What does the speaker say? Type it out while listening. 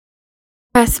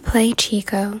Press play,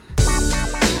 Chico.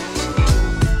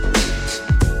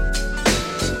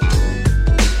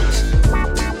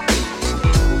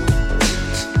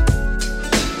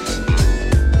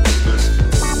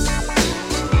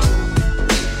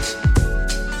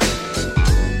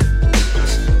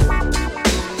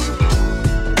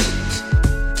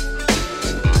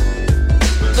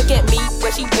 Look at me,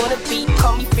 where she wanna be.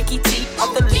 Call me FreakylikeT,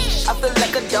 off the leash. I feel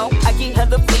like a dog, I get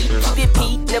hella free. Keep it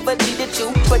P, never needed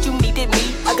you, but you needed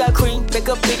me. I got cream, make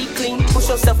up pretty clean, push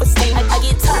your self-esteem. I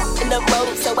get tough in the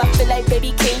morning, so I feel like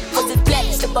baby king. Cause it's black,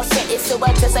 step on set it, so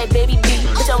I dress like baby B.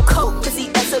 Bitch, I'm cold, cause he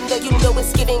ass up, now you know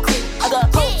it's getting creep. I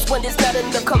got hoes, when there's not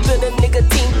enough, come build a nigga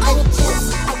team. I need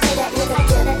chips, I get that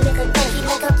nigga, go. He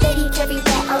like a baby,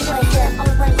 everywhere on my hip.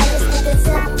 I just need the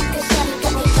zip, cause shawty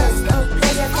got me shows. Got me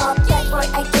pleasure, call black boy,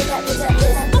 I get that bitch up,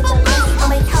 on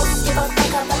my house, give a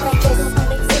fuck up my face. On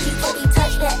my face, you can't be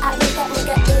touched, that I make that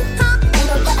nigga big. I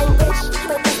know that I'm rich,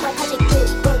 but that's my project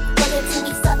bitch. Run it to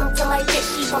me, something to my bitch,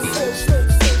 she gon' switch.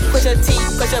 Push your teeth,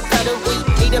 push your powder weed.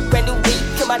 Need a brand new weed,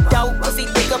 kill my dog, pussy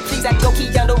nigga, please. I go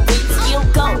keep on the weeds. He don't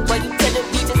go, why you telling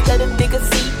me, just let a nigga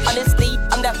see. Honestly,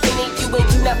 I'm not feeling you and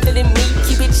you not feeling me.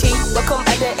 Keep it cheap, welcome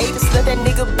back to A, just let that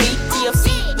nigga be.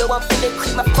 TFC, know I'm finna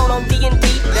creep my phone on